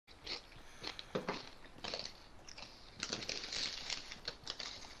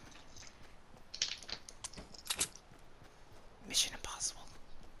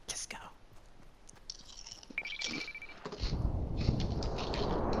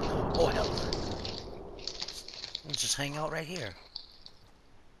Oh hell. Let's just hang out right here.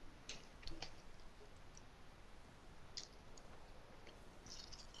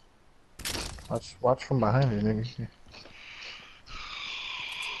 Watch from behind you, nigga.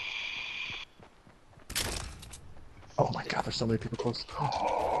 Oh my god, there's so many people close.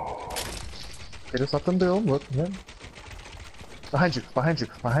 Okay, just let them build. Look, yeah. Behind you, behind you,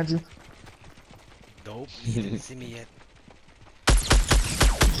 behind you. Nope, he didn't see me yet.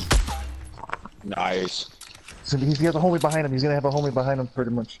 Nice. So he's got a homie behind him. He's gonna have a homie behind him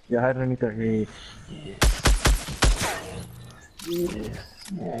pretty much. Yeah, hide underneath there. Yeah. Yes.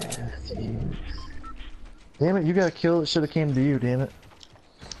 Yes. Damn it, you got a kill that should have came to you, damn it.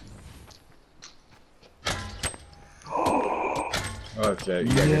 Okay, you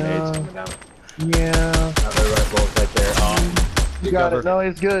got grenades coming down. Yeah. Another rifle right there. You got it. No,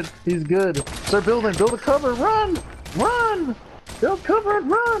 he's good. He's good. Start building. Build a cover. Run! Run! Build cover and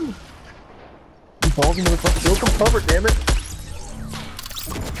run! You ballsy motherfucker. Build some cover, damn it.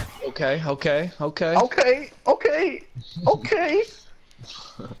 Okay, okay, okay. Okay, okay, okay.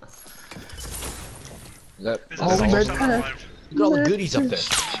 That, Holy look man. at all the goodies up there.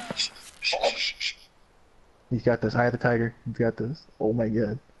 He's got this. Eye of the tiger. He's got this. Oh my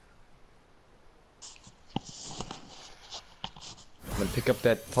god. I'm gonna pick up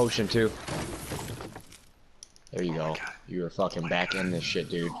that potion too. There you go. You are fucking back in this shit,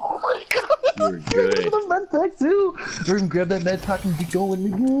 dude. Oh my god. You're good. The med pack too. We're gonna grab that med pack and keep going,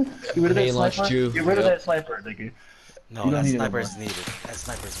 nigga. Get rid of that sniper. Too. Get rid of that sniper, nigga. No, that sniper's needed. That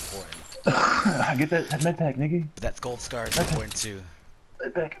sniper's important. Get that med pack, nigga. That gold scar is important too.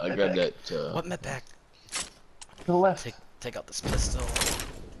 Med pack. I grabbed that. What med pack? To the left. Take out this pistol.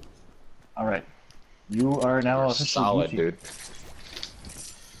 Alright. You are now officially solid, dude.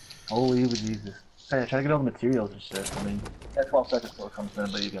 Holy Jesus. Hey, try to get all the materials and shit. I mean, that 12 seconds before it comes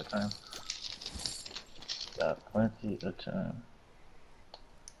in, but you got time. Got plenty of time.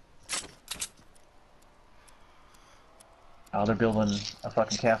 Oh, they're building a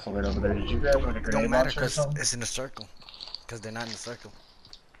fucking castle right over there. Did you grab like a grenade Don't matter launcher or because something? it's in a circle. Because they're not in a circle.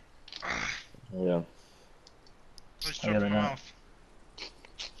 Yeah. Let's Yeah, choke they're my not. mouth.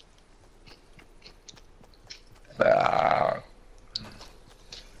 Ah.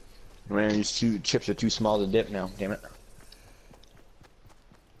 Man, these two chips are too small to dip now. Damn it. I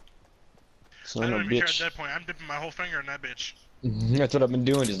Son don't of a even care at bitch. that point. I'm dipping my whole finger in that bitch. That's what I've been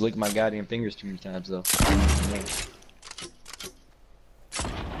doing. Just lick my goddamn fingers too many times, though.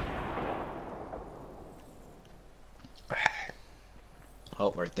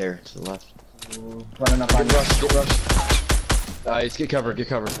 Oh, right there to the left. Running up on Get rushed. Get rushed. Nice. Get cover. Get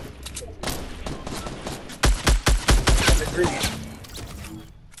cover.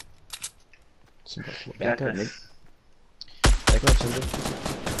 Back up, Nick. Back up, Cinder.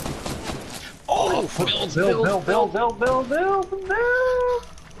 Oh, build.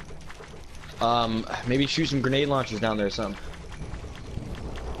 Maybe shoot some grenade launchers down there or something.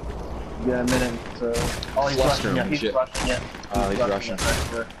 You got a minute. Oh, he's Fluster rushing. Yeah, him, he's shit. rushing. Yeah. Oh, he's rushing.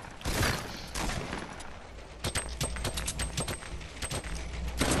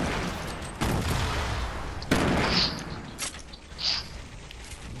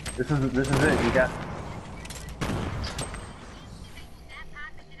 This is it. You got.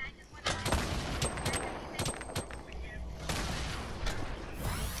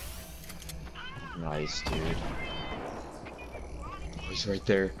 Nice, dude. Oh, he's right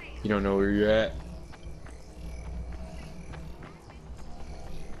there. You don't know where you're at.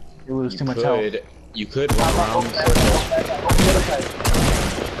 It was too much help. You could run around the circle.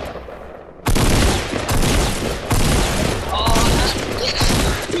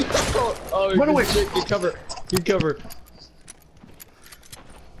 Oh, Run away! Get cover. Get cover.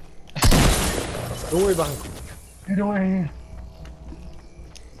 Don't worry about him. Get away!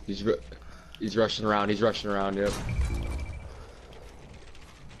 He's rushing around. He's rushing around. Yep.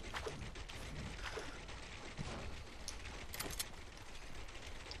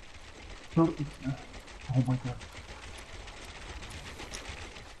 Oh my god.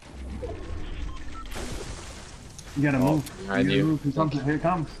 You gotta move. I You gotta knew. move. Here it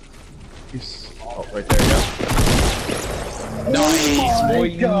comes. He's... Oh, right there. Yep. Nice, Oh my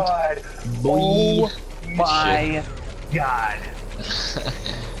boy. god! Boy. Oh my god!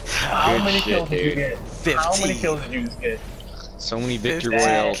 How Good many shit, kills did you dude. get? 15. How many kills did you just get? So many victory 15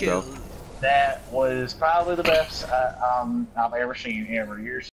 royales, bro. kills. That was probably the best I've ever seen ever. You're